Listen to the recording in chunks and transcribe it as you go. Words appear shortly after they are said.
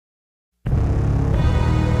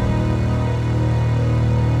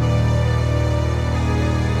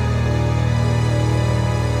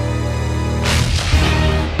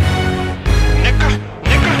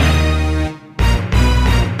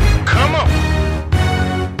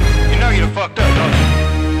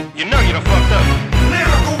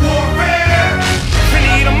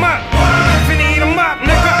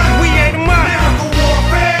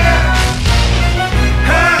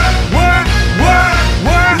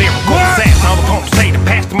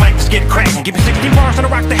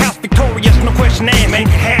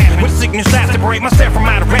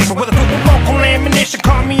and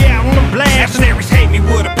call me out on the blast. Mercenaries hate me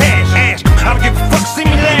with a passion. Ask them, I don't give a fuck, see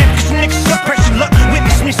me laugh. Cause you niggas suck, pressure luck,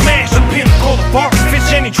 witness me smash. Up in the cold of bar,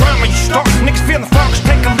 fits any drama you start. Niggas feeling focused,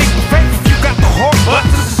 take a leap of faith if you got the heart. But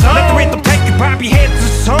let the rhythm take you, bob your head to the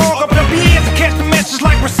song. Open up your ears and catch the message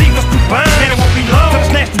like receivers to bind. And it won't be long till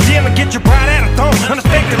snatch the deal and get your bride out of thong.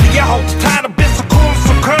 Unexpectedly, I hold the title, been so cool and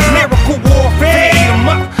so calm. Lyrical warfare, eat 'em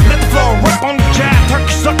up, let the floor rip on the jive.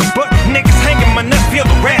 Turkey sucker, but niggas hanging my nuts, feel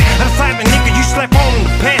the rat. I decide the nigga you slept on in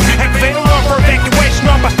the past. Activate alarm for evacuation,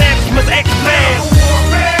 all bystanders must act fast.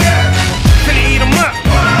 Finna eat 'em up,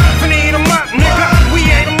 finna eat 'em up, nigga, we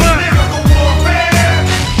ate 'em up.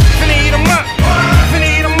 Finna eat 'em up, finna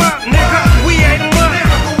eat 'em up, nigga, we ate 'em up.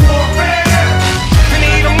 Finna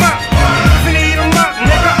eat 'em up, finna eat 'em up,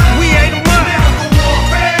 nigga, we ate 'em up.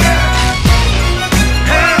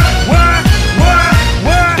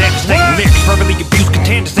 What? Devastating lyrics, verbally abused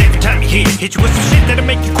contenders every time you hear it. Hit you with some shit that'll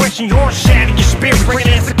make you question your shatter your spirit.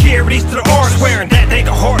 Bringing insecurities to the art, swearing that they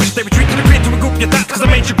the hardest. They retreat to the grid to regroup your thoughts, cause I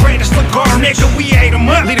made your greatest cigar. Nigga, we ate 'em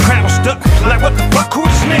up. Leave the crowd stuck, like what the fuck, who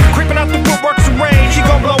this nigga? Creeping out the woodworks of rage, he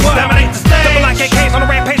gon' blow up, dominate the stage. Double like AKs on a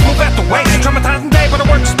rampage, move out the way. Traumatizing day, but I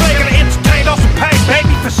work display, gonna entertain, also pay,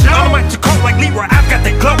 baby, for sure. I don't like to coat like Leroy, I've got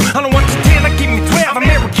that glow. I don't want to 10, I give me 12, I'm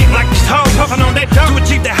arrogant like these hoes. Puffing on that dough to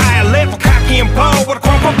achieve that higher level, cocky and bold. With a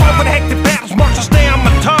chrome pump over the hectic battles, march, I stay on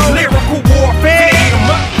my toes. Lyrical warfare, eat 'em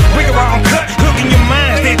up, bring her on cut, hooking your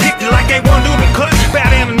minds, they addicted like they want to do the cut. Bow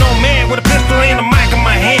down to no man with a pistol and a mic in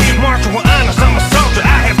my hand. Marching with honors, I'm a soldier,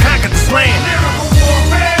 I have conquered this land. Lyrical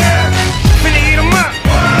warfare, finna eat 'em up,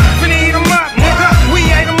 finna eat 'em up, nigga, we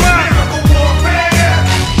ate 'em up. Lyrical warfare,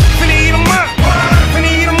 finna eat 'em up, finna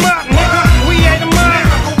eat 'em up, nigga, we ate 'em up.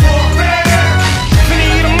 Lyrical warfare, finna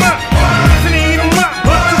eat 'em up, finna eat 'em up,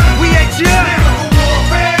 busters, we ate you up. Lyrical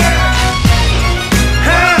warfare,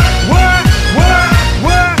 what?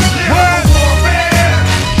 Lyrical warfare,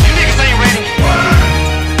 you niggas ain't ready.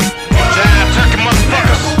 Jive turkey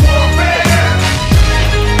motherfuckers.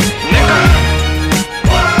 Nigga,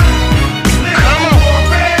 come on.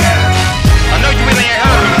 I know you really ain't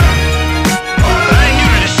heard of me, but I ain't new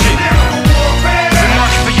to this shit. Been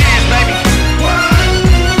marching for years, baby.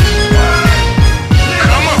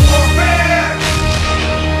 Come on.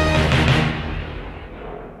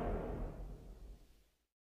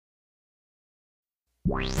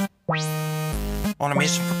 On a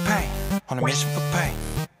mission for pay, on a mission for pay.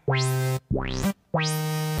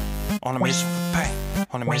 On a mission for pay,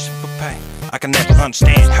 on a mission for pay. I can never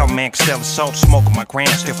understand how a man can sell his soul to smoke with my grand.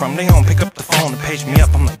 Still from their home, pick up the phone and page me up.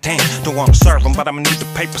 I'm like, damn, don't wanna serve them, but I'ma need the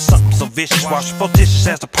paper, something so vicious. Wash both dishes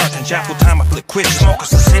as the part-time job, full time I flip quit.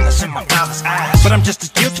 Smokers are sinners in my father's eyes, but I'm just as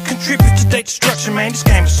guilty, contribute to their destruction, man. This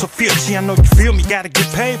game is so filthy. I know you feel me, gotta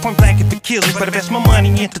get paid, point blank if it kills me. But invest my money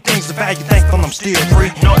into things of value, thankful I'm still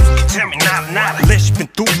free. No, you can tell me nada, unless you been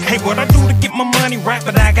through it. Hey, what I do to get my money right,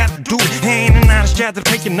 but I got to do it. Ain't an honest job that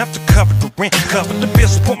pay enough to cover the rent, cover the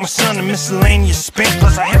bills, support my son and miscellaneous spend.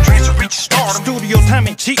 Plus I have dreams to reach stardom. Studio time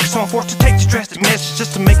ain't cheap, so I'm forced to take these drastic measures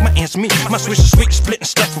just to make my ends meet. My switch is sweet, splitting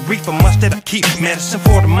stuff for reefer, much that I keep. Medicine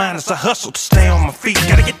for the mind as I hustle to stay on my feet.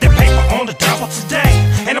 Gotta get that paper on the double today.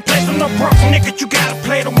 Ain't a place for no broke nigga, you gotta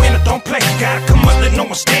play to win or don't play. Gotta come up, let no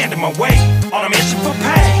one stand in my way. On a mission for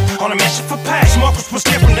pay, on a mission for pay. Smokers was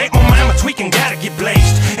different, they on mine, my tweaking, gotta get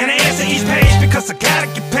blazed. And I answer each page because I gotta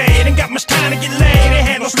get paid. Ain't got much time to get laid, ain't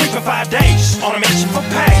had no sleep in 5 days. On a mission for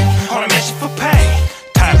pay, on a mission for pay.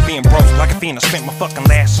 Tired of being broke like a fiend, I spent my fucking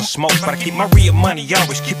last on smoke. But I keep my real money,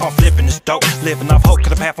 always keep on flipping this dope. Living off hope,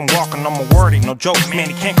 could have had from walking on my word, ain't no joke. Man,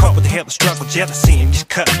 he can't cope with the hell of struggle, jealousy, and these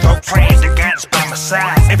cutthroats. Praying to God is by my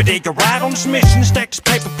side. Every day you ride on this mission, and stack this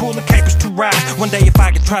paper, pulling capers to ride. One day if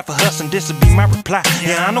I get tried for hustling, this'll be my reply.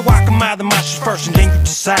 Yeah, I know I can either my shit first and then you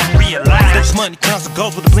decide. Realize that this money comes and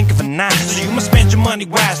goes with a blink of an eye. So you must spend your money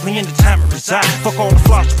wisely in the time it resides. Fuck all the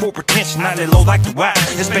flaws for pretension, now they low like the wise.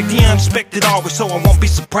 Expect the unexpected always, so I won't be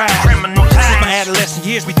surprised. Criminal ties. Since my adolescent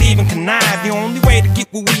years, we thieving connive. The only way to get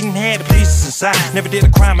what we didn't have to please us inside. Never did a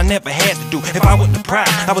crime I never had to do. If I wasn't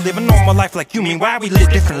deprived, I would live a normal life like you. Meanwhile, we live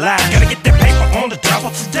different lives. Gotta get that paper on the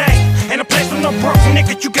double today. Ain't a place for no broke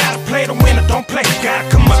nigga, you gotta play to win or don't play. Gotta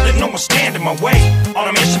come up, let no one stand in my way. On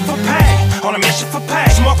a mission for pay, on a mission for pay.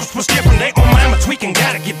 Smokers was different, they on mine, my tweaking,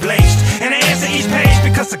 gotta get blazed. And I answer each page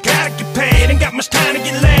because I gotta get paid. Ain't got much time to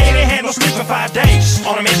get laid, ain't had no sleep in 5 days.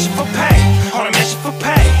 On a mission for pay, on a mission for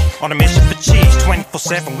pay. On a mission for cheese,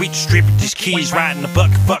 24/7 we distribute these keys. Riding the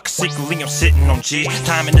bucket, fuck secretly I'm sitting on G's.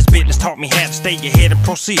 Time in this business taught me how to stay ahead and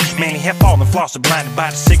proceed. Many have fallen, flossed, blinded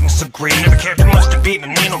by the sickness of greed. Never cared too much to be the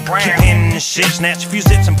Nino Brown. Keep handing this shit, snatch a few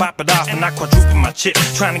zits and pop it off, and I quadruple my chip.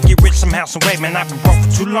 Trying to get rich somehow, some way, man, I've been broke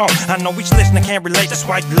for too long. I know each listener can't relate, that's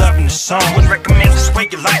why you loving this song. Wouldn't recommend this way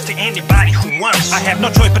your life to anybody who wants. I have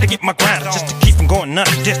no choice but to get my grind up, just to keep from going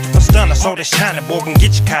nuts. Distant for stun, I saw this shining boy can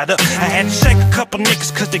get you caught up. I had to shake a couple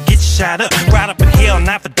niggas cause they get you shot up. Right up in hell, and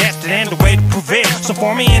I've adapted and the way to prevail. So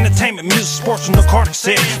for me, entertainment, music, sports, and no cardiac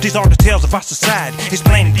set. These are the tales of our society,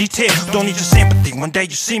 explain in detail. Don't need your sympathy, one day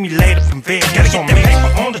you see me laid up in bed. Gotta get that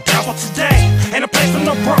paper on the double today. Ain't a place for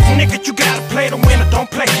no broke nigga, you gotta play the winner, don't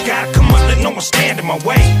play. You gotta come up, let no one stand in my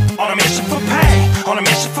way. On a mission for pay, on a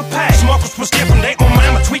mission for pay. Smokers was different, they on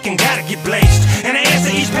mama tweaking, gotta get blazed. And I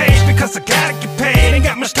answer each page because I gotta get paid. Ain't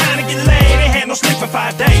got much time to get laid, ain't had no sleep in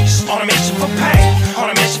 5 days. On a mission for pay, on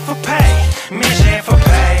a mission for pay, mission for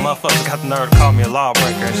pay. Motherfuckers got the nerve to call me a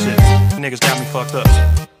lawbreaker and shit. Niggas got me fucked up.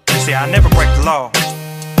 You see, I never break the law,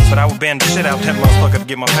 but I would bend the shit out that motherfucker to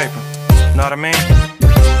get my paper. Know what I mean?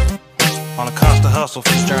 On a constant hustle for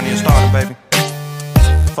this journey is started, baby.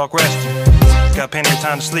 Fuck resting. Got plenty of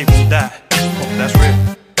time to sleep when you die. That's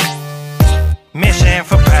real. Mission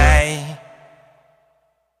for pay.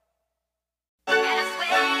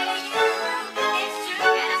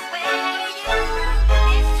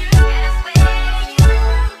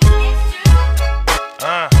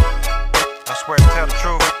 I swear to tell the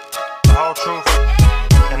truth, the whole truth,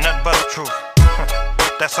 and nothing but the truth.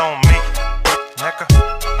 That's on me, nigga.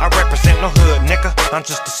 I represent no hood, nigga. I'm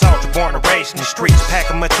just a soldier born and raised in the streets.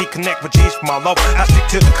 Packing my tea, connect with G's from all over. I stick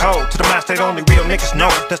to the code, to the mind state only real niggas know.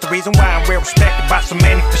 That's the reason why I'm well respected by so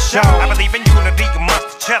many for sure. I believe in unity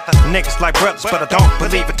amongst each other. Niggas like brothers, but I don't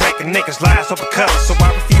believe in taking niggas' lives over colors. So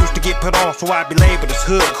I refuse to get put on, so I be labeled as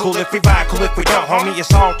hood. Cool if we vibe, cool if we don't, homie,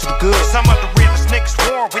 it's all to the good. Some of the realest niggas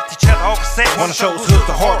war with each other over sex. Wanna show us who's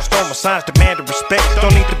the hardest, on my signs demanding respect.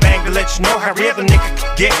 Don't need to bang to let you know how real the nigga can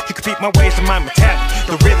get. You can beat my ways and my mentality,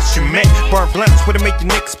 the realest you met. Burn blunts with it, make you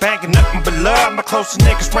niggas banging nothing but love. My closest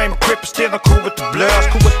niggas rain my crib, but still I'm cool with the bloods.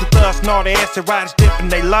 Cool with the thugs and all the acid riders dipping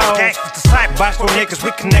they low. Gangsters disciples, Bosco niggas,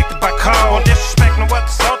 we connected by call. Don't disrespect no other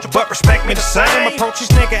soldier, but respect me the same. Approach this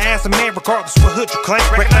nigga as a man, regardless what hood you claim.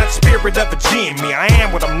 Recognize the spirit of a G in me, I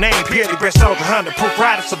am what I'm named. Purely bred soldier, 100-proof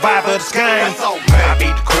rider, survivor of this game. I be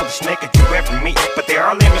the coolest nigga you ever meet, but there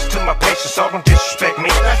are limits to my patience, so don't disrespect me.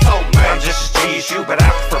 I'm just as G as you, but I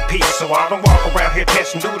prefer peace, so I don't walk around here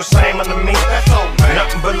testing, do the same under me.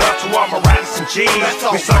 Nothing but love to all my riders and G's.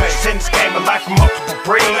 We soldiers in this game of life from multiple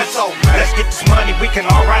breeds. Let's get this money, we can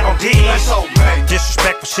all ride on D's.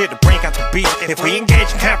 Disrespectful shit to bring out the beat. If we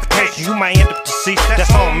engage in confrontation, you might end up deceased.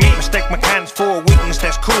 That's on me. Mistake my kindness for a weakness,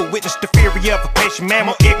 that's cool. Witness the fury of a patient man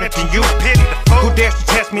more ignorant than you. Pity the fool who dares to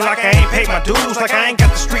test me like I ain't paid my dues, like I ain't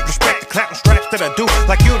got the street respect, the clap and stripes that I do.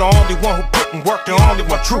 Like you the only one who put in work, the only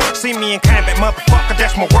one true. See me in combat, motherfucker,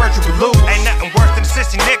 that's my word you will lose. Ain't nothing worse than a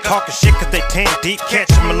sissy nigga talking shit cause they 10 deep. Catch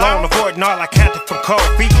them alone, avoiding all I counted from cold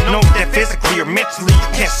feet. Know that physically or mentally you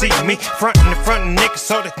can't see me. Frontin' in front of niggas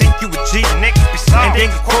so they think you a G. Niggas be soft, and then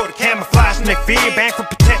you quote camouflage in their fear. Bang for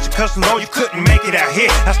protection cause low you couldn't make it out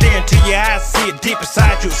here. I stare into your eyes and see it deep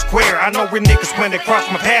inside you a square. I know real niggas when they cross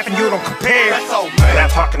my path and you don't compare. Now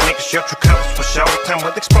talking niggas, your true colors for show. Time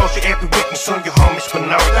will expose you every week and soon your homies will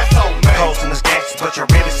know. Hoes in this gangsters but you're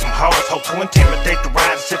really some hoes. Hope to intimidate the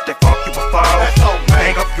riders if they fuck you a foe.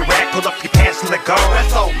 Hang up your rack, pull up your pants and let go.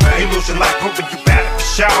 You lose your life proving you bad for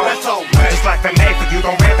sure. This life ain't made for you,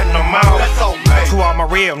 don't rap it no more. To all my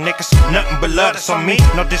real niggas, nothing but love that's on me.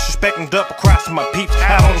 No disrespecting double crossing my peeps.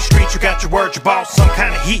 Out on the street you got your word, you bought some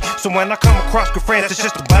kind of heat. So when I come across good friends, it's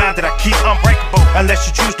just a bond that I keep unbreakable. Unless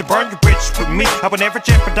you choose to burn your bridges with me, I would never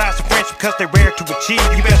jeopardize a friendship because they're rare to achieve.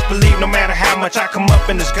 You best believe no matter how much I come up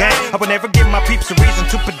in this game, I would never give my peeps a reason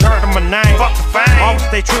to put dirt on my name. Fuck the fame, always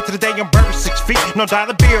stay true to the day I'm buried 6 feet. No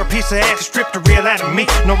dollar bill or piece of ass strip the real out of me.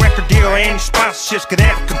 No record deal or any sponsorships could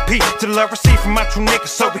ever compete to the love received from my true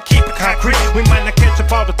niggas, so we keep it concrete. We might not catch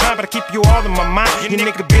up all the time, but I keep you all in my mind. You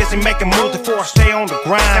nigga busy making moves before I stay on the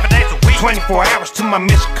grind. 7 days a week, 24 hours to my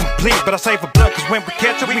mission complete. But I save a blood cause when we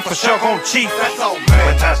catch up, we for sure gon' cheat.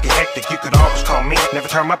 When times get hectic, you could always call me. Never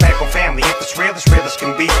turn my back on family, if it's real as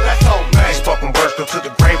can be. These spoken words go to the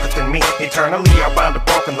grave within me. Eternally, I'll bind a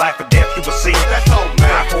broken life or death, you will see.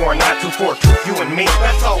 Eye for an eye, tooth for a tooth, you and me.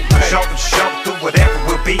 Shoulder to shoulder through whatever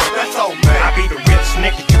will be. I be the realest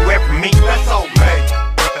nigga you ever meet. That's on me.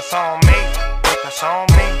 That's on me. That's on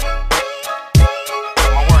me.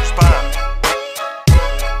 My word's fine.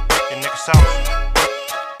 You niggas out.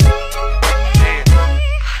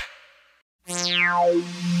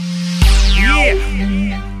 Yeah.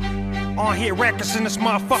 Yeah, on here records in this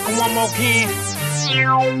motherfucker one more again.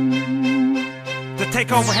 The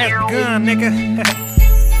takeover has begun, nigga.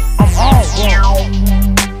 I'm on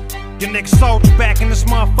one. Your nigga soldier back in this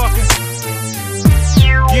motherfucker.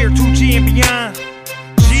 Year 2G and beyond.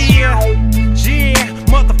 Yeah,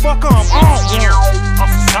 motherfucker, I'm on one. On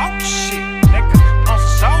some soft shit, nigga. On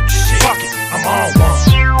some soft shit. Fuck it, I'm on one.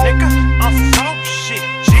 Nigga, on some soft shit.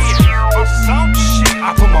 Yeah, on some soft shit.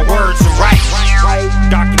 I put my words in right.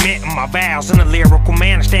 Documenting my vows in a lyrical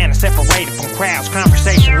manner, standing separated from crowds.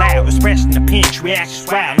 Conversation loud, expressing the pinch,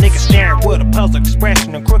 reactions wild. Niggas staring with a puzzled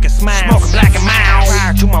expression and crooked smile. Smoking black and mild.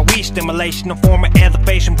 Prior to my weed stimulation, a form of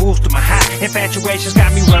elevation boosted my high. Infatuation's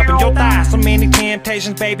got me rubbing your thighs. So many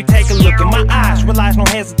temptations, baby, take a look in my eyes. Realize no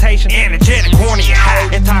hesitation, energetic, horny and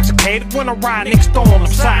high. Intoxicated when I ride, niggas throwing them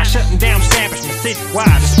sides. Shutting down establishments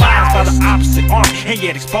citywide. Despised by the opposite arm, and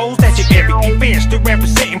yet exposed at your every event. Still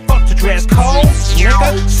representing, fuck the dress code.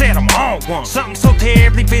 Nigga, said I'm on one. Something so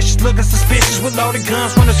terribly vicious, looking suspicious with loaded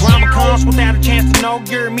guns. When the drama comes without a chance to know,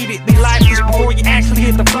 you're immediately lifeless before you actually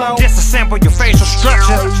hit the flow. Disassemble your facial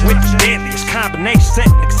structure with the deadliest combination,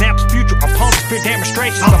 setting examples, future opponents, fear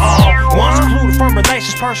demonstrations. I'm on one. Excluded from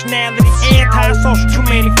relations, personality, anti-social, too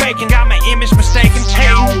many faking. Got my image mistaken,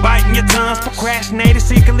 hating, biting your tongues, procrastinating,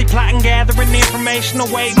 secretly plotting, gathering information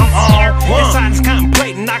away. I'm on one. Inside is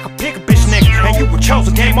contemplating, I could pick a bitch nigga, and you were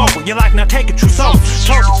chosen, game over. Your life now take a true soul.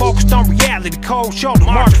 Totally focused on reality, cold shoulder,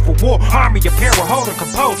 marching for war. Army apparel, holding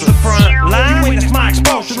composure. The front line, you witness my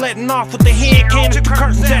exposure, letting off with the hand cannons, the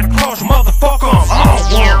curtains at a closure. Motherfucker, I'm on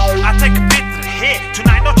one. I take a bit to the head.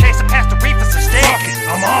 Tonight, no chasing past the reefers instead. Fuck it,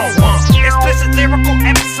 I'm on one. Explicit lyrical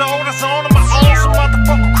episode, that's on my own. Some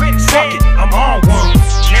motherfucker critics fuck it, I'm on one.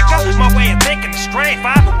 Nigga, my way of thinking is strange.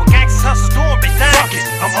 Follow what gangsters hustlers doing, big things. Fuck it,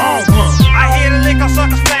 I'm on one. I hear the lick on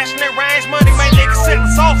suckers flashing their range. Money made niggas selling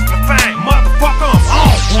souls for fame. Motherfucker, I'm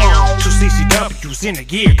on one. 2 CCWs in a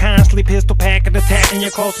year, constantly pistol packing, attacking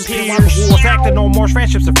your closest peers. Wars acting on more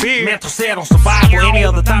friendships and fear. Mental set on survival, any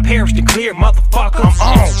other thought perished and clear. Motherfucker, I'm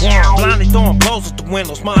on one. Blindly throwing blows at the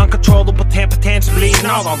windows, my uncontrollable temper tension bleeding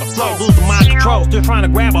all on the floor. Losing my control, still trying to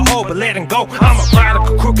grab a hold but letting go. I'm a product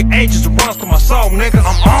of crooked ages that runs through my soul, nigga.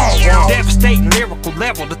 I'm on one. Devastating lyrical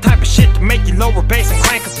level, the type of shit to make you lower bass and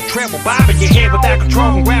crank up the treble. Bobbing your head without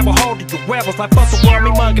control and grab a hold of your rebels. Like fuck the world,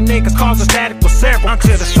 me mugging niggas causing static with several.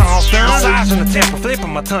 Until the song's done, sizing the tempo,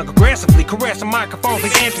 flipping my tongue aggressively, caressing microphones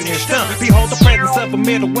like engineer stun. Behold the presence of a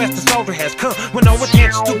Middle Western soldier has come, with no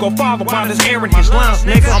intentions to go farther while this air in his lungs,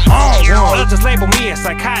 nigga. I'm on one. Others label me as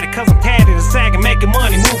psychotic, cause I'm tatted and sagging, making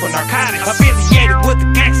money, moving narcotics. Affiliated with the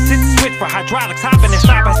gangsters, hit the switch for hydraulics, hopping and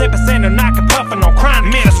stopping, sipping, center, knocking, puffing on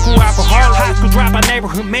chronic. Middle school alcoholic, high school dropout,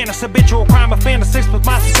 neighborhood menace, habitual crime offender, 6 with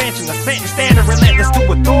my suspension, a sentence standing relentless to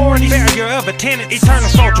authority. Failure of a tenant, eternal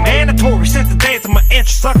soldier, mandatory since the days of my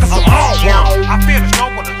interest, suckers. I'm on one. I feel there's no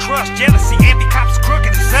one to trust, jealousy, envy, cops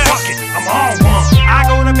crooked as us. Fuck it, I'm on one. I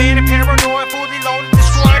go to bed and paranoid, fully loaded,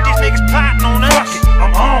 destroying these niggas plotting on us. Fuck it,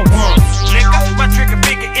 I'm on one. Nigga, my trigger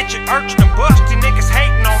finger itching, urging and busting, niggas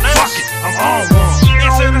hating on us. Fuck it, I'm on one.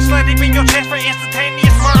 Insert a slut deep in your chest for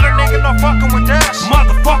instantaneous murder, nigga, no fucking with us.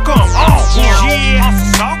 Motherfucker, I'm on one. Yeah, on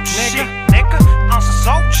some soft shit, nigga, on some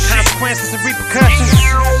soft shit. Consequences and repercussions.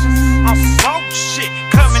 On some soft shit,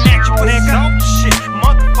 coming at you with soft shit.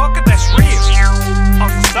 Motherfucker, that's real. On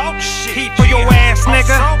some soft shit, heat for your ass,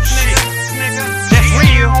 nigga. That's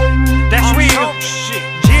real, that's real.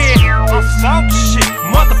 Yeah, on some soft shit.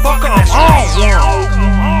 Motherfucker, that's real.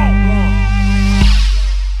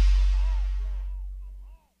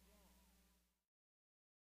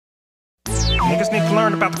 Niggas need to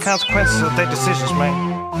learn about the consequences of their decisions,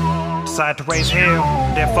 man. Decide to raise hell,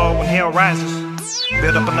 therefore when hell rises,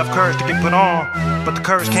 build up enough courage to get put on, but the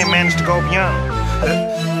courage can't manage to go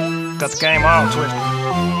beyond. Got the game all twisted.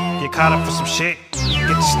 Get caught up for some shit, get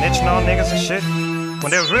to snitching on niggas and shit,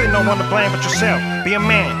 when there's really no one to blame but yourself. Be a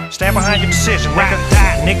man, stand behind your decision, nigga.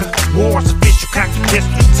 Die, nigga. War's official, cock your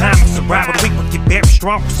pistol. The time of survival, the weak will get very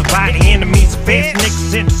strong. Survive the enemies of feds,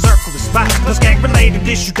 niggas in the circle of spot. Let's gang related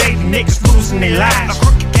issue, dating niggas losing their lives. A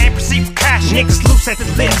crooked game perceived for cash, niggas loose at the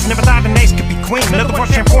lips. Never thought an ace could be queen, another one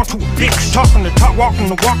transformed to a bitch. Talking the talk, walking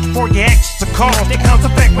the walk before your actions are called. There comes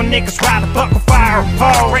effect when niggas ride a buck with fire or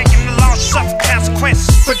fall. Breaking the law, suffer consequences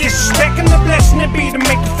for disrespecting the blessing it be to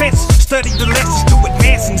make defenses. Study the lessons to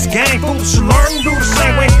advance in this game. Fools should learn to do the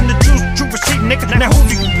same way from the Jews that you receive, nigga. Now who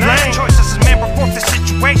do you blame? Choices is member for this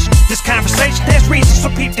situation. This conversation has reason,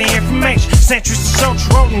 so peep the information. Centuries of soldiers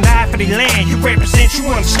rode and died for their land. You represent, you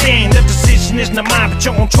understand. The decision is not mine, but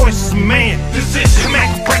your own choice as a man. Decision, come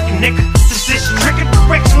back and break it, nigga. Decision, trigger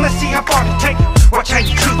direction, let's see how far to take it. Watch how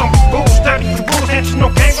you choose, don't be fools. Study the rules, answer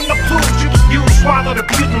no game with no clues. You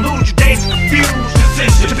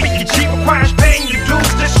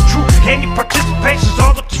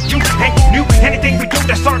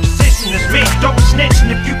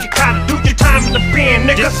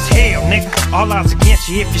All odds against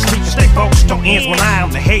you if you sleep and stay focused. Don't ends one eye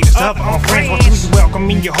on the haters, other on friends. Won't you welcome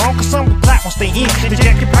in your home, cause some will plot won't stay in.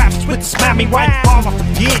 Inject your profits with the smile, me white fall off the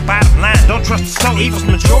pit. Bottom line, don't trust the soul, evil's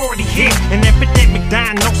majority here. An epidemic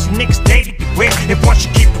dying, no some niggas daily beware. If once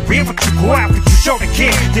you keep it real, but you go out, but you show the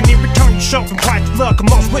care, then in return you show them quite the luck, and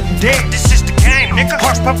most wouldn't dare. This is the game, nigga.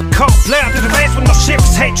 Hearts pumping cold blood to the face with no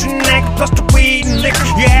shivers, hatred and anger, plus the weed and liquor.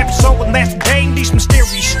 Your average soul will last a day in these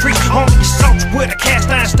mysterious streets. Only a soldier with a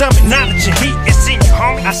cast iron stomach, knowledge and heat, it's in your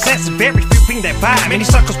homie. I sense it very few bring that vibe. Many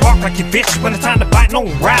suckers bark like you're vicious when it's time to bite, no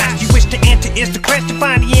one rise. You wish to enter is the question,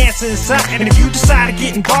 find the answer inside. And if you decide to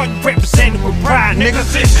get involved, you represent it with pride, nigga.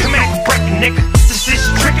 Come at me breaking, nigga. This is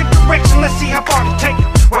trigger direction, let's see how far to take it.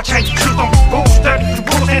 Watch how you choose, don't be fools. Study the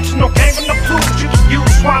rules, enter no game with no clues. You can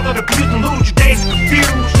use, swallow the abuse and lose your days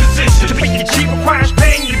confused. Decision to make it cheap requires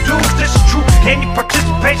paying your dues. This is true. Any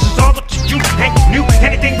participation's all up to you. Ain't new.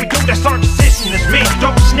 Anything we do, that's our decision. It's me.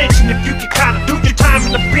 Don't be snitching if you get caught or do your time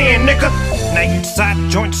in the pen, nigga. Now you decide to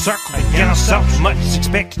join the circle. Young self much is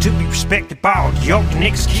expected to be respected by all the older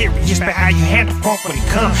niggas curious about how you handle funk when it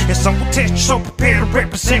comes. And some will test you, so prepare to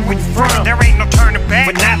represent where you're from. There ain't no turning back.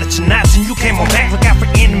 But now that you're not, and you came on back, look out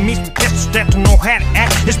for enemies with pistols that don't know how to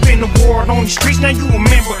act. It's been a war on the streets, now you a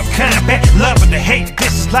member of combat. Love or the hate,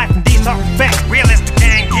 this is life and these are facts. Real as the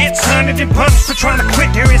gang gets, hunted and punished for trying to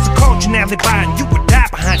quit. There is a culture now live by and you would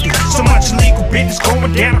die behind you. So much illegal business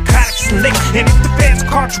going down, narcotics and lick. And if the feds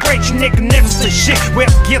incarcerate you, nigga never say shit.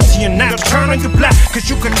 Well, guilty or not, turn on your block, cause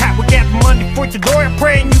you can cop, we got the money for your lawyer,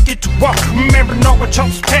 praying you get to walk. Remember, know what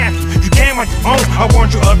chose path you came on your own. I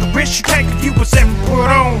warned you of the risk you take if you was ever put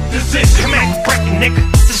on. This is come at me breaking, nigga.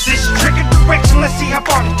 This is trigger direction, let's see how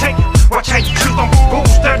far to take it. Watch how you choose, don't be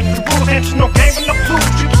fools. Study the rules, enter no game with no clues.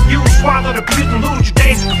 You can use, swallow the abuse and lose your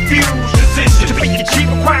days confused. Decision to make it cheap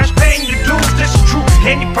requires paying your dues. This is true.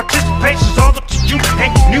 Any participation's all up to you.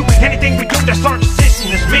 Ain't new. Anything we do, that's our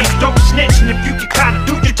decision. It's me. Don't be snitching if you get caught or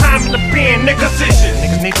do your time in the pen, nigga. Decision.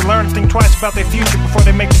 Niggas need to learn to think twice about their future before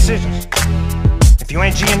they make decisions. If you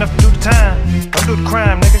ain't G enough to do the time, don't do the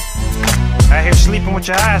crime, nigga. Out here sleeping with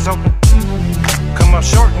your eyes open. Come up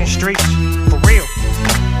short in the streets, for real.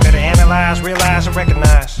 Better analyze, realize, and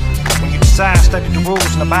recognize. When you decide, study the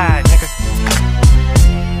rules and abide, nigga.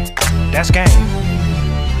 That's game.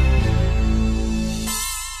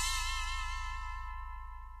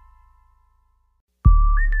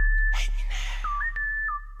 Hate me now.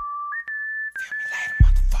 Feel me later,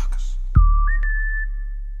 motherfuckers.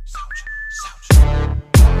 Soljahh.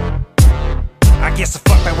 I guess I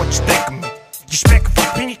fuck by what you think of me. You spec for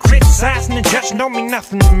opinion, criticizing and judging don't mean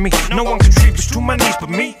nothing to me. No one contributes to my needs but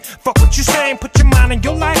me. Fuck what you saying, put your mind in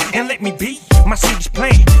your life and let me be. My CD's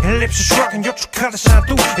playing and lips are shrugging, your true colors shine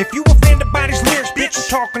through. If you offended by these lyrics, bitch, I'm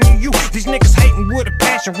talking to you. These niggas hating with a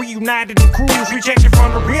passion, reunited in crews. Rejected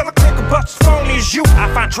from the real, a click of butts, phony as you. I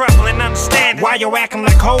find trouble in understanding why you're acting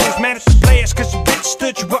like hoes. Managed to play us cause your bitch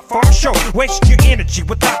stood you up for a show. Wasting your energy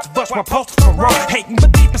with thoughts of us while posting for road. Hating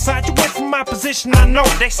but deep inside you went from my position, I know.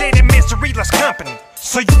 They say that misery loves company,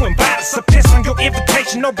 so you invite us, a piss on your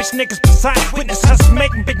invitation. No bitch niggas beside witness us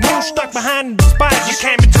making big moves, stuck behind the spines. You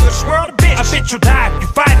came into this world a bitch, I bet you'll die if you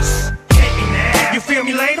fight us. Hate me now. You feel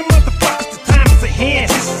me later, motherfuckers, the time is at hand.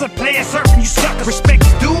 This is a plan, surfing you suckers. Respect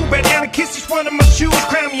is due, bet down and kiss each one of my shoes.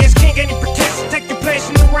 Crown me as king, any protection, take your place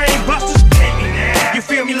in the rain, busters. Hate me now. You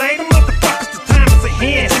feel me later, motherfuckers, the time is at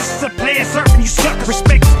hand. This is a plan, surfing you suckers.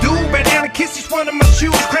 Respect is due, bet down and kiss each one of my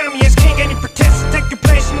shoes. Crown me as king, any protection, take your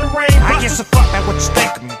place in the rain, busters. I guess I fuck at what you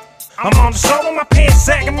think of me. I'm on the solo, my pants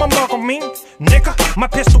sagging, my mug on me. Nigga, my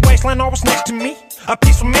pistol waistline always next to me. A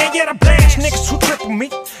peaceful man, yet I blast niggas who triple me.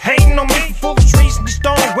 Hating on me for foolish reasons. These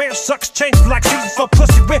don't wear sucks, changes like seasons. So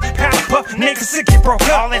pussy whip, powder puff, niggas that get broke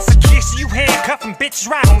up. All insecure, so you handcuffing bitches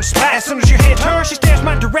right on the spot. As soon as your head turns, she stares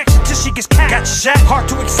my direction till she gets caught. Got your shot, hard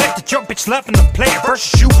to accept that your bitch loving the player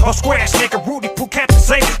versus you. Oh, square ass nigga, Rudy Poo, Captain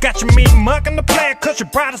Safe. Got your mean mugging the player, cause your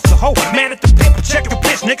bride is a hoe. Man at the paper, check your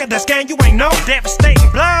bitch, nigga, that's gang, you ain't no devastating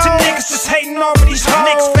blow. Niggas just hating over these hoes.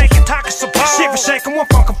 Niggas faking, talking support. Shiver shaking, one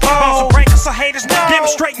funkin' pole. Balls are breaking, so haters know.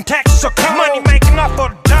 Demonstrating tactics so cold. Money making up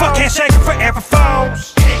for the dough. Fuck handshaking forever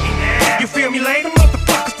foes. You feel me later,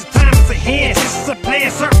 motherfuckers, the time is at hand. This is a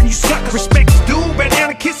plan, surfing you suckers. Respect is due, bet down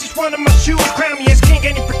and kiss each one of my shoes. Crown me as king,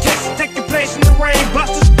 any protection, take your place in the rain,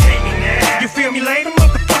 busters. You feel me later,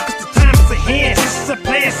 motherfuckers, the time is at hand. This is a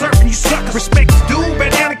plan, surfing you suckers. Respect is due,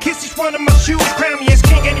 bet down and kiss each one of my shoes. Crown me as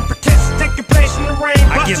king, any protection, take your place in the rain,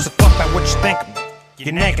 busters. I guess a fuck about what you think of me.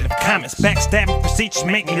 Your negative comments, backstabbing procedures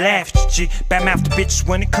make me laugh, G. Badmouth the bitches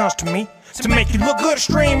when it comes to me. To make you look good,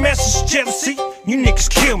 extreme message, jealousy. You niggas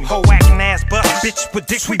kill me. Whole whacking ass busters, bitches with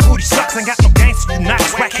dick, sweet booty sucks. Ain't got no games, so you not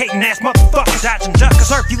whack hating ass motherfuckers. Dodging duckers,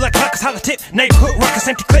 surf you like huckers, holla tip. Neighborhood ruckus,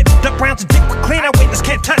 empty clip, duck rounds and dick with clean. I witness,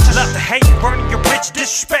 can't touch it. Love to hate, burning your bridge,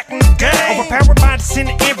 disrespecting the game. Overpowered by the sin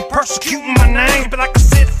and envy, persecuting my name. But like I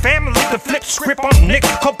said, family, the flip script on the nigga.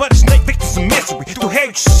 Cold blooded snake victims of misery. Through hell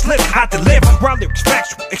you should slip, I deliver. Raw lyrics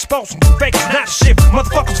factual, exposing the fakes, not the shit.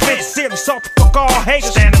 Motherfuckers fed silly, salt the fuck all hate.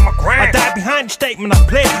 Standing my ground, I died behind the statement I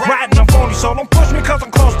pledged. Riding on phony, so don't push me cause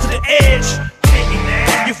I'm close to the edge.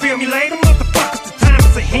 You feel me later, motherfuckers, the time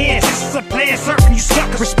is at hand. This is a plan, surfing you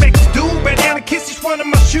suckers. Respect the dude, bend down and kiss each one of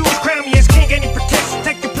my shoes. Crown me as king, any protection,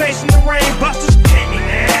 take your place in the rain, busters.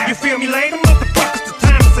 You feel me later, motherfuckers, the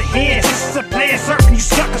time is at hand. This is a plan, surfing you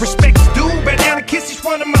suckers. Respect the dude, bend down and kiss each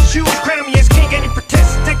one of my shoes. Crown me as king, any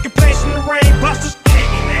protection, take your place in the rain, busters.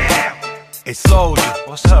 Hey Soljahh,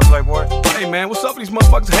 what's up, playboy? Hey man, what's up with these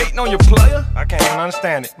motherfuckers hating on your player? I can't even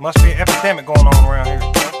understand it. Must be an epidemic going on around here.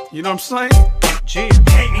 You know what I'm saying? Gee,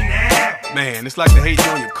 hate me now. Man, it's like they hate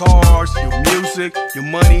you on your cars, your music, your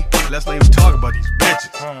money. Let's not even talk about these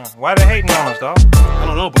bitches. Why they hating on us, dawg? I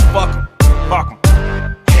don't know, but fuck them. Fuck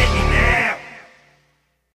them. Hate me now.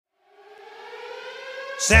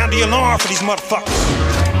 Sound the alarm for these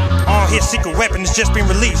motherfuckers. All his secret weapon has just been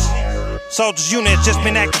released. Soldier's unit has just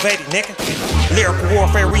been activated, nigga. Lyrical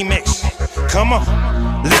Warfare remix. Come on.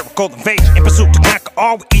 Lyrical invasion in pursuit to conquer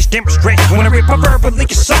all with each demonstration. When I rip my verbally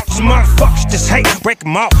assault, some motherfuckers just hate. Break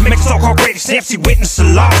them off, make a so-called greatest MC witness a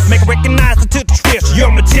loss. Make it recognize until the twist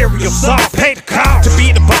your material soft. Pay the cost to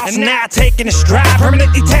be the boss, and now taking a stride.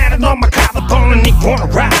 Permanently tatted on my collarbone and they wanna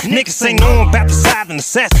ride. Niggas ain't knowing about the side and the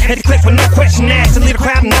sass. Had to click with no question asked. A little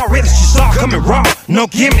crowd and already she saw coming raw. No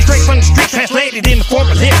gimmicks, straight from the street, translated in the form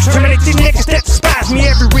of lyrics. Terminate these niggas that despise me,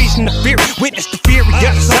 every reason to fear. Witness the fury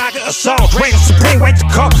of the saga assault. Reign supreme, wait to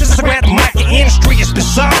call. Since I grabbed the mic, the industry has been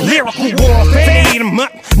solved. Lyrical warfare, eat them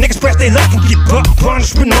up. Niggas press they luck and get bucked.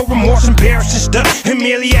 Punished with no remorse, embarrassing stuff.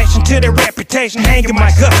 Humiliation to their reputation, hanging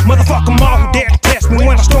my gut. Motherfuck them all who dare to test me.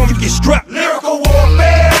 When I storm, you get struck. Lyrical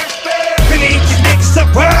warfare. Finna eat these niggas up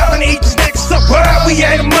wild. Finna eat these niggas up wild. We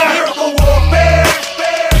ate them up. Lyrical warfare.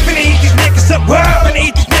 Finna eat these niggas up wild. Finna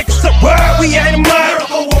eat these niggas up wild. We ate them up.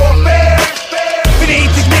 Lyrical warfare. Finna eat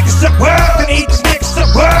these niggas up wild. Finna eat these niggas up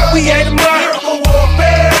wild. We ate them up. Lyrical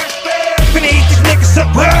warfare. Finna eat these niggas up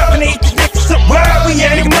wild. Finna eat these niggas up wild. We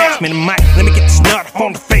ate them up. Let me get this nut up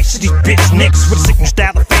on the face of these bitch niggas with a sickness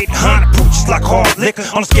style of fate. 100 proof just like hard liquor.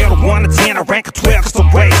 On a scale of 1 to 10, I rank a 12 cause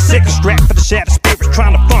I'm way sicker. Strapped for the shattered spirits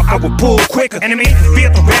trying to funk, I would pull quicker. And it made me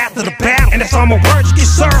feel the wrath of the battle. And that's all my words get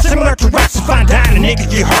served. Similar to rocks and fine dining. Nigga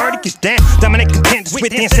get hard, it gets down. Dominate contenders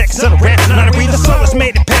within seconds of the rap. Not a reader, so it's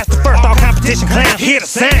made it past the first all competition clown. Hear the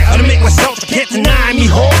sound of the Midwest soldier can't deny me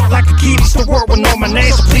hard. Like a key to the world will know my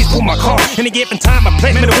name, so please pull my card. Any given time I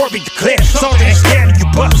play, may the word be declared. Soldier ain't scared of you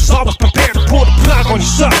busters, always prepared to pull the plug on your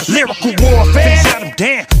suckers. Lyrical warfare, shut them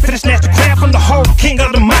down. Finna snatch the crown from the whole king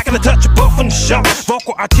of the mic and the touch of both on the show.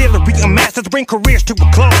 Vocal artillery, a master to bring careers to a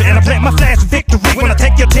close. And I plant my flags of victory when I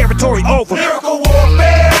take your territory over. Lyrical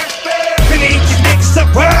warfare. Finna eat these niggas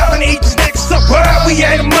up wild. Finna eat these niggas up wild. We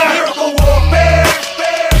ate them up. Lyrical warfare.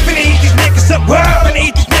 Finna eat these niggas up wild. Finna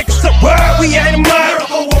eat these niggas up wild. We ate them up.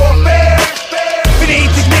 Lyrical warfare. Finna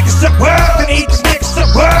eat these niggas up wild. Finna eat these niggas up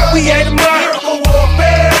wild. We ate them up. Lyrical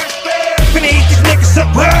warfare. Finna eat these niggas up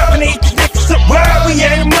wild. Finna eat these niggas up wild. We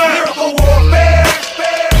ate them up. Lyrical warfare.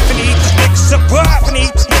 Finna eat these niggas up wild. Finna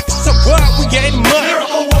eat these niggas up wild. We ate them up.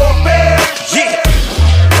 Lyrical warfare. Yeah.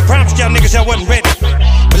 I promised y'all niggas y'all wasn't ready.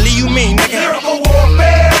 Believe you me, nigga. Lyrical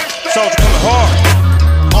warfare. Soljahh coming hard.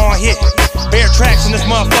 On hit. Bare tracks in this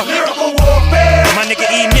motherfucker. Lyrical warfare. My nigga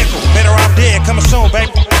E Nickel. Better off dead. Coming soon,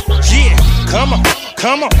 baby. Yeah. Come on.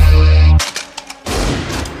 Come on.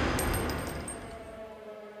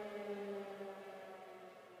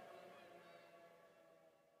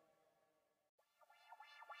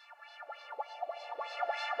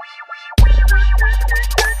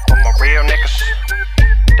 For my real niggas,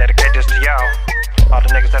 dedicate this to y'all. All the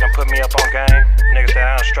niggas that done put me up on game, niggas that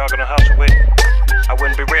I done struggle to hustle with. I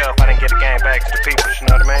wouldn't be real if I didn't get the game back to the people, you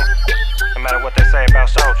know what I mean? No matter what they say about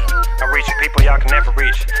Soljahh, I'm reaching people y'all can never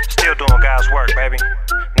reach. Still doing God's work, baby.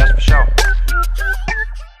 And that's for sure.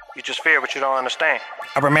 You just fear what you don't understand.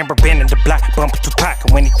 I remember bending the block, bumping Tupac,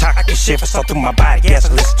 and when he talk, I can shiver so through my body.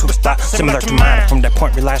 Yes, I listen to his thought, similar to mine. From that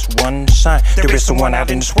point, realized one to shine. There is someone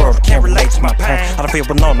out in this world who can't relate to my pain. I don't feel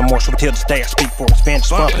alone no more, so until this day I speak for his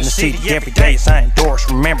vengeance. Bumping the city every day, as I endorse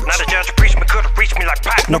remembrance. Not a judge or preachman could've reached me like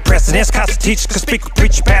Pike. No precedence, constant teachers could speak with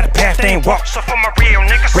preachers about a path they ain't walk. So for my real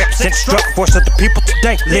niggas, represent the struggle, voice of the people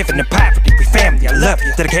today. Living in poverty, we family, I love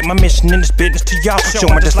you. Dedicate my mission in this business to y'all.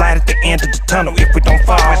 Show me this light at the end of the tunnel if we don't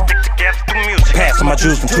fall. stick together through music. Passing my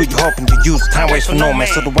juice until you hoping you use it. Time waits for no man,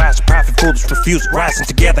 so the wise and profit foolish refuse it. Rising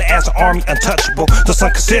together as an army untouchable. The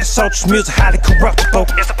sun considers soldiers' music highly corruptible.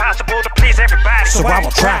 It's impossible to please everybody, so I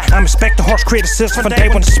will try. I'm expecting harsh criticism from day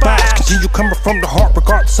one despise. Continue coming from the heart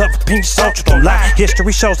regardless of opinion. Soldier don't lie.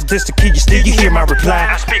 History shows that this the key. You still you hear my reply.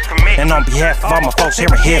 I speak for me and on behalf of all my folks here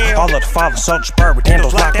and here. All of the fallen soldiers buried within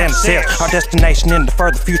those locked down cells. Our destination in the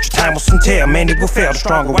further future time will soon tell. Many will fail, the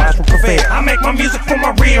stronger wise will prevail. I make my music for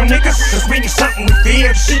my real niggas, cause we need something we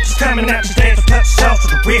feel. The shit just coming out these days will touch the souls to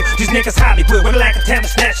the real. These niggas Hollywood with a lack of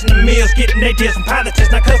talent, snatching the meals, getting their deals from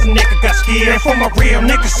politics. Not cause a nigga got skill. And for my real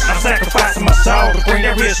niggas, I'm sacrificing my soul to bring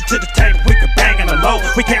that real shit to the table. We could bang on the low.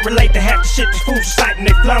 We can't relate to half the shit these fools reciting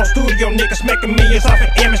they flow. Studio niggas making millions off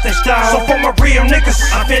an image they stole. So for my real niggas,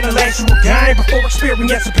 I'm intellectual game. Before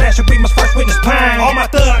experiencing pleasure, we must first witness pain. All my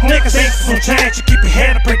thug niggas, things will change. You keep your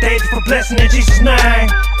head up, pray daily for blessing in Jesus' name.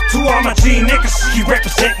 To all my G niggas, keep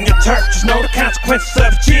representing your turf. Just know the consequences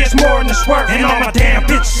of it. G is more than this work. And all my damn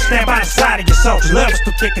bitches stand by the side of your soldiers. Love is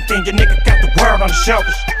too thick and thin, your nigga got the world on his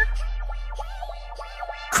shoulders.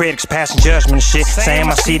 Critics passing judgment and shit, saying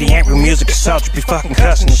my CD ain't real music, a soldier be fucking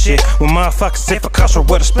cussing and shit. When motherfuckers if a cuss would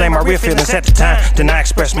display my real feelings at the time, then I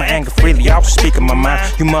express my anger freely, I was speaking my mind.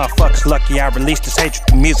 You motherfuckers lucky I released this hatred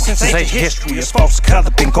to music. Since ancient history, as folks of color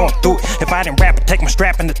been going through it. If I didn't rap it, take my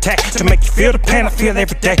strap and attack to make you feel the pain I feel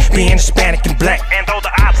every day, being Hispanic and black. And though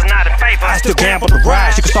the odds are not in favor, I still gamble to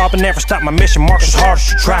rise. You can start but never stop my mission, march as hard as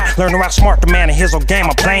you try. Learn to outsmart the man in his own game,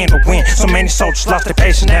 I'm playing to win. So many soldiers lost their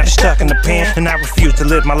patience, now they're stuck in the pen. And I refuse to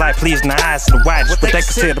live my life pleasing the eyes of the widest, what they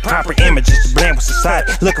consider the proper images to blend with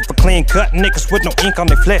society. Looking for clean cut niggas with no ink on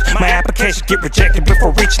their flesh. My application get rejected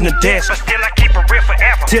before reaching the desk, but still I keep it real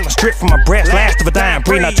forever, till I'm stripped from my breath. Last of a dying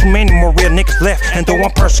breed, not too many more real niggas left. And though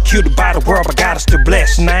I'm persecuted by the world, but God is still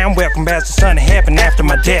blessed. And I am welcome as the son of heaven after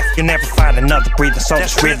my death. You'll never find another breathing soul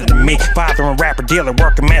that's realer than me. Father and rapper, dealer,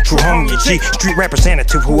 working man, true homie, G. Street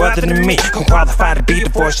representative, who other than me can qualify to be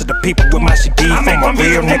the voice of the people with my CD. I make my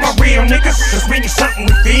real niggas, cause we need something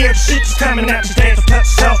we feel. The shit just coming out these days will touch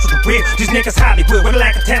the souls to the real. These niggas Hollywood with a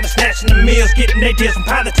lack of talent, snatching the meals, getting their deals from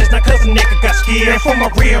politics. Not cause a nigga got skill. And for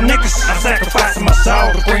my real niggas, I'm sacrificing my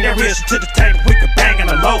soul to bring that real shit to the table. We could bang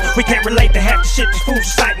on the low. We can't relate to half the shit these fools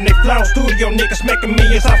reciting they flow. Studio niggas making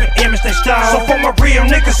millions off an image they stole. So for my real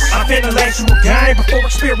niggas, I'm intellectual game. Before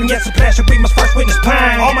experiencing pleasure, we must first witness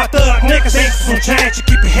pain. All my thug niggas, things will change. You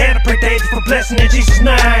keep your head up, pray daily for blessing in Jesus'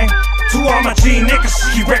 name. To all my G niggas,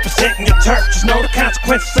 keep representing your turf. Just know the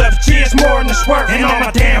consequences of it. G is more than this work. And all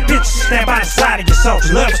my damn bitches stand by the side of your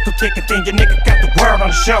soldiers. Love is too thick and thin, your nigga got the world on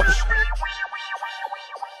his shoulders.